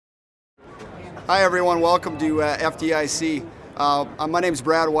Hi everyone, welcome to FDIC. My name is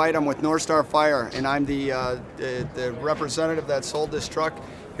Brad White. I'm with North Star Fire, and I'm the representative that sold this truck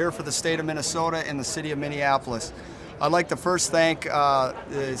here for the state of Minnesota and the city of Minneapolis. I'd like to first thank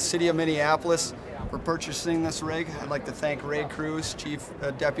the city of Minneapolis for purchasing this rig. I'd like to thank Ray Cruz, Chief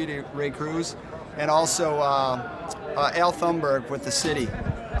Deputy Ray Cruz, and also Al Thunberg with the city.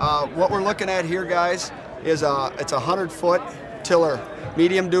 What we're looking at here, guys, is it's a 100-foot tiller,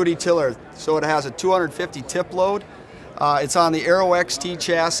 medium-duty tiller. So it has a 250 tip load. It's on the Aero XT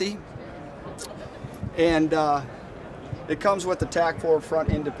chassis, and it comes with the tack forward front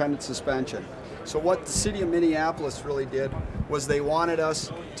independent suspension. So what the city of Minneapolis really did was they wanted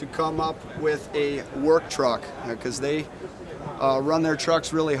us to come up with a work truck because they run their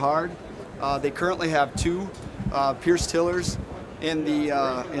trucks really hard. They currently have two Pierce tillers in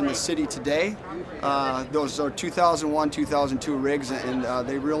the city today. Those are 2001, 2002 rigs, and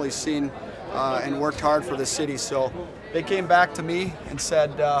they really seen and worked hard for the city. So they came back to me and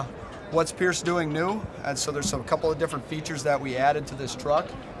said, what's Pierce doing new? And so there's a couple of different features that we added to this truck.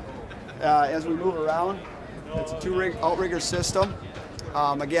 As we move around, it's a two-rig outrigger system.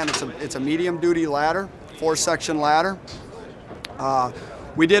 Again, it's a medium-duty ladder, 4-section ladder.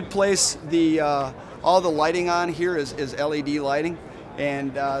 We did place all the lighting on here is LED lighting,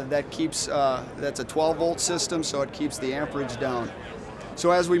 and that keeps that's a 12-volt system, so it keeps the amperage down.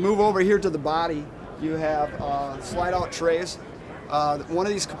 So as we move over here to the body, you have slide-out trays. One of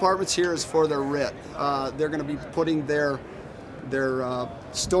these compartments here is for their RIT. They're going to be putting their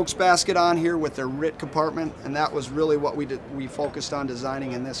Stokes basket on here with their RIT compartment, and that was really what we focused on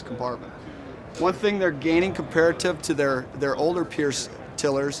designing in this compartment. One thing they're gaining comparative to their older Pierce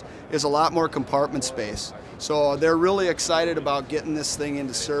tillers is a lot more compartment space. So they're really excited about getting this thing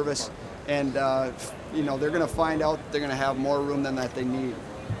into service, and you know, they're going to find out they're going to have more room than that they need.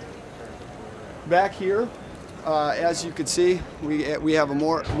 Back here, as you can see, we have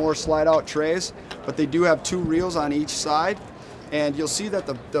more slide-out trays, but they do have two reels on each side, and you'll see that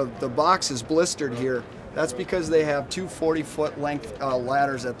the box is blistered here. That's because they have two 40-foot length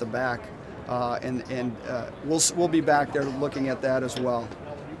ladders at the back, and we'll be back there looking at that as well.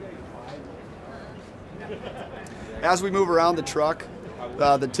 As we move around the truck,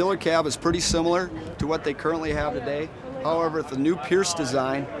 the tiller cab is pretty similar to what they currently have today. However, with the new Pierce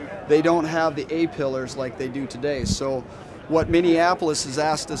design, they don't have the A-pillars like they do today. So what Minneapolis has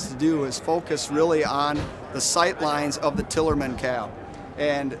asked us to do is focus really on the sight lines of the Tillerman cab.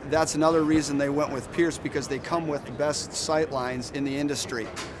 And that's another reason they went with Pierce, because they come with the best sight lines in the industry.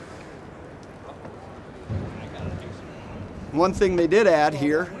 One thing they did add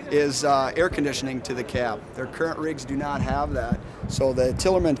here is air conditioning to the cab. Their current rigs do not have that. So the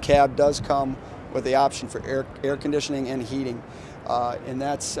Tillerman cab does come with the option for air conditioning and heating. And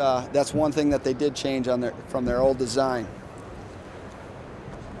that's one thing that they did change from their old design.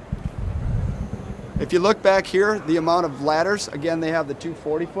 If you look back here, the amount of ladders, again, they have the two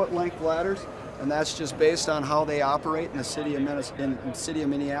 40-foot length ladders, and that's just based on how they operate in the city of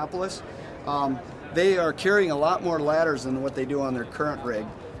Minneapolis. They are carrying a lot more ladders than what they do on their current rig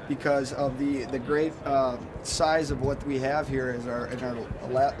because of the great size of what we have here is our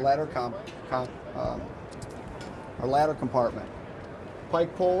ladder compartment.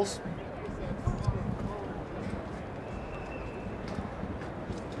 Pike poles.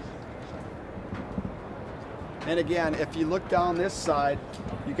 And again, if you look down this side,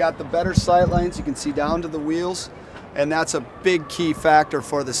 you got the better sight lines. You can see down to the wheels, and that's a big key factor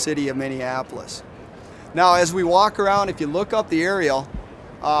for the city of Minneapolis. Now, as we walk around, if you look up the aerial,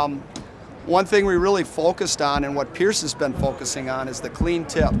 one thing we really focused on, and what Pierce has been focusing on, is the clean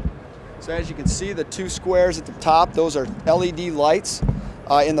tip. So as you can see, the two squares at the top, those are LED lights.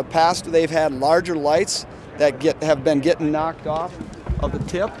 In the past, they've had larger lights that have been getting knocked off of the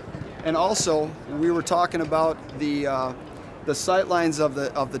tip. And also, we were talking about the sight lines of the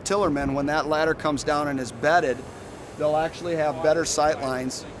Tillerman. When that ladder comes down and is bedded, they'll actually have better sight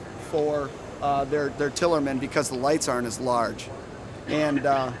lines for their Tillerman because the lights aren't as large. And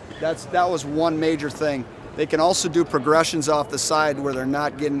that was one major thing. They can also do progressions off the side where they're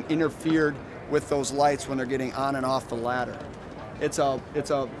not getting interfered with those lights when they're getting on and off the ladder. It's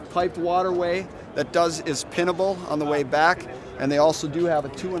a piped waterway that is pinnable on the way back, and they also do have a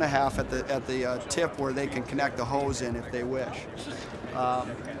 2.5 at the tip where they can connect the hose in if they wish.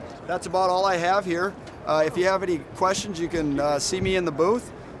 That's about all I have here. If you have any questions, you can see me in the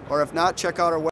booth, or if not, check out our website.